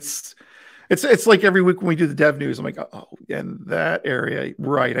 It's like every week when we do the dev news, I'm like, "Oh, in that area,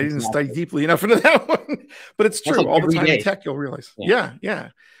 right? I didn't study deeply enough into that one." But it's true. Like all the time in tech, you'll realize. Yeah.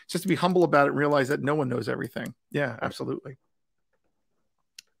 Just to be humble about it and realize that no one knows everything. Yeah, absolutely.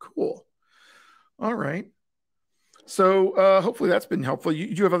 Cool. All right. So hopefully that's been helpful. Do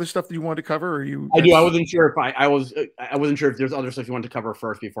you have other stuff that you wanted to cover, or you? I do. I wasn't sure if I wasn't sure if there's other stuff you want to cover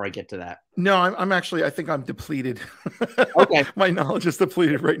first before I get to that. No, I'm actually. I think I'm depleted. Okay. My knowledge is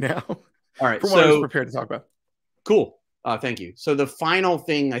depleted right now. All right. From what I was prepared to talk about. Cool. Thank you. So the final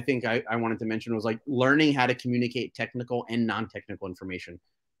thing I think I wanted to mention was like learning how to communicate technical and non-technical information.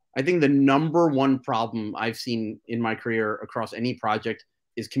 I think the number one problem I've seen in my career across any project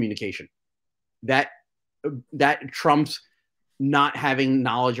is communication. That trumps not having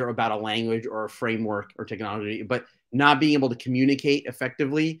knowledge or about a language or a framework or technology, but not being able to communicate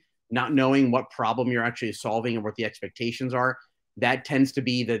effectively, not knowing what problem you're actually solving and what the expectations are. That tends to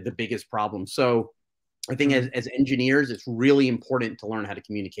be the biggest problem. So I think as engineers, it's really important to learn how to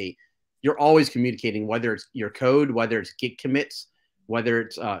communicate. You're always communicating, whether it's your code, whether it's Git commits, whether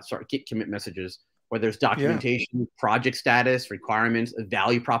it's Git commit messages, whether it's documentation, project status, requirements, a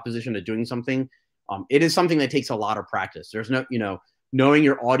value proposition of doing something. It is something that takes a lot of practice. There's no, knowing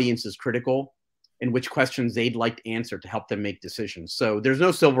your audience is critical and which questions they'd like to answer to help them make decisions. So there's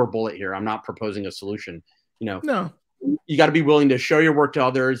no silver bullet here. I'm not proposing a solution. No. You got to be willing to show your work to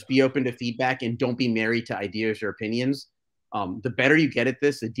others, be open to feedback, and don't be married to ideas or opinions. The better you get at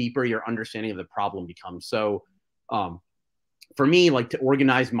this, the deeper your understanding of the problem becomes. So for me, like to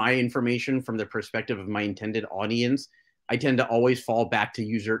organize my information from the perspective of my intended audience, I tend to always fall back to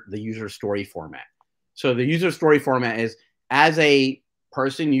the user story format. So the user story format is, as a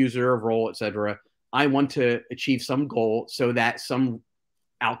person, user, role, etc., I want to achieve some goal so that some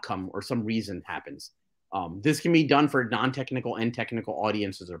outcome or some reason happens. This can be done for non-technical and technical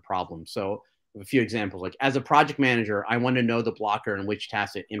audiences or problems. So a few examples, like as a project manager, I want to know the blocker and which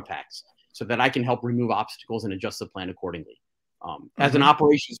task it impacts so that I can help remove obstacles and adjust the plan accordingly. As an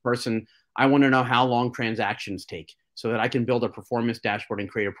operations person, I want to know how long transactions take so that I can build a performance dashboard and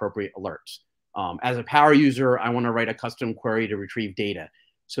create appropriate alerts. As a power user, I want to write a custom query to retrieve data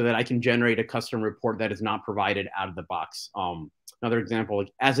so that I can generate a custom report that is not provided out of the box. Another example,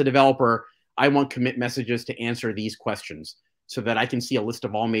 like, as a developer, I want commit messages to answer these questions so that I can see a list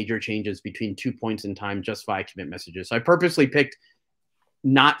of all major changes between 2 points in time just via commit messages. So I purposely picked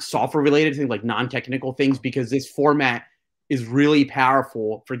not software related things, like non-technical things, because this format is really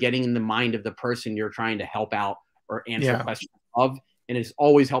powerful for getting in the mind of the person you're trying to help out or answer questions of. And it's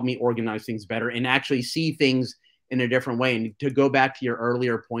always helped me organize things better and actually see things in a different way. And to go back to your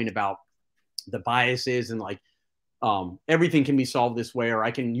earlier point about the biases and like, everything can be solved this way, or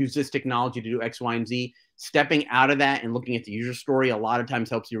I can use this technology to do X, Y, and Z. Stepping out of that and looking at the user story a lot of times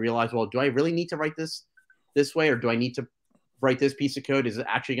helps you realize, well, do I really need to write this way? Or do I need to write this piece of code? Is it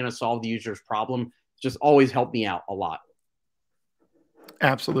actually going to solve the user's problem? Just always helped me out a lot.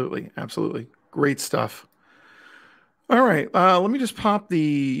 Absolutely. Absolutely. Great stuff. All right. Let me just pop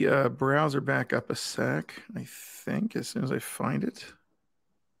the browser back up a sec, I think, as soon as I find it.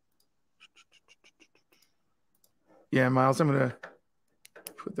 Yeah, Miles, I'm going to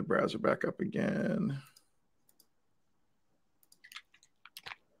put the browser back up again.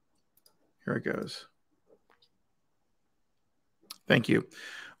 Here it goes. Thank you.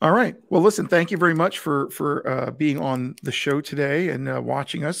 All right. Well, listen, thank you very much for being on the show today and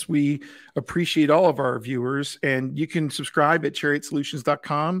watching us. We appreciate all of our viewers, and you can subscribe at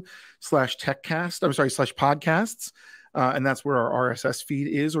chariotsolutions.com/techcast. I'm sorry, /podcasts. And that's where our RSS feed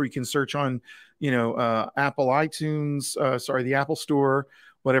is, or you can search on, Apple iTunes, the Apple Store,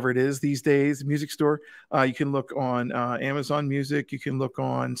 whatever it is these days, music store. You can look on Amazon Music. You can look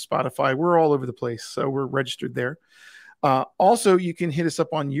on Spotify. We're all over the place, so we're registered there. Also, you can hit us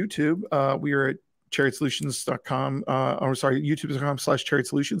up on YouTube. We are at chariotsolutions.com,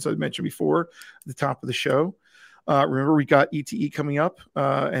 youtube.com/chariotsolutions, I mentioned before, at the top of the show. Remember, we got ETE coming up,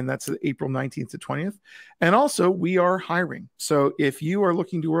 and that's April 19th to 20th. And also, we are hiring. So if you are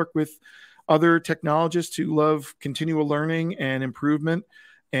looking to work with other technologists who love continual learning and improvement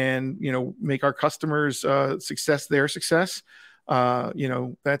and, make our customers' success their success,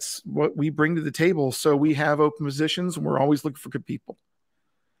 that's what we bring to the table. So we have open positions, and we're always looking for good people.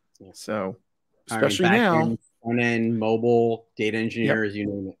 So especially now, front end, mobile, data engineers, you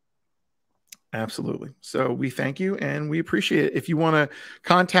name it. Absolutely. So we thank you and we appreciate it. If you want to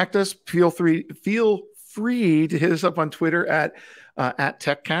contact us, feel free to hit us up on Twitter at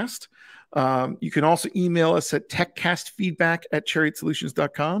TechCast. You can also email us at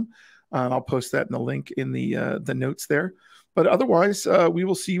techcastfeedback@chariotsolutions.com. I'll post that in the link in the notes there. But otherwise, we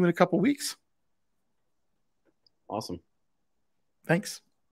will see you in a couple weeks. Awesome. Thanks.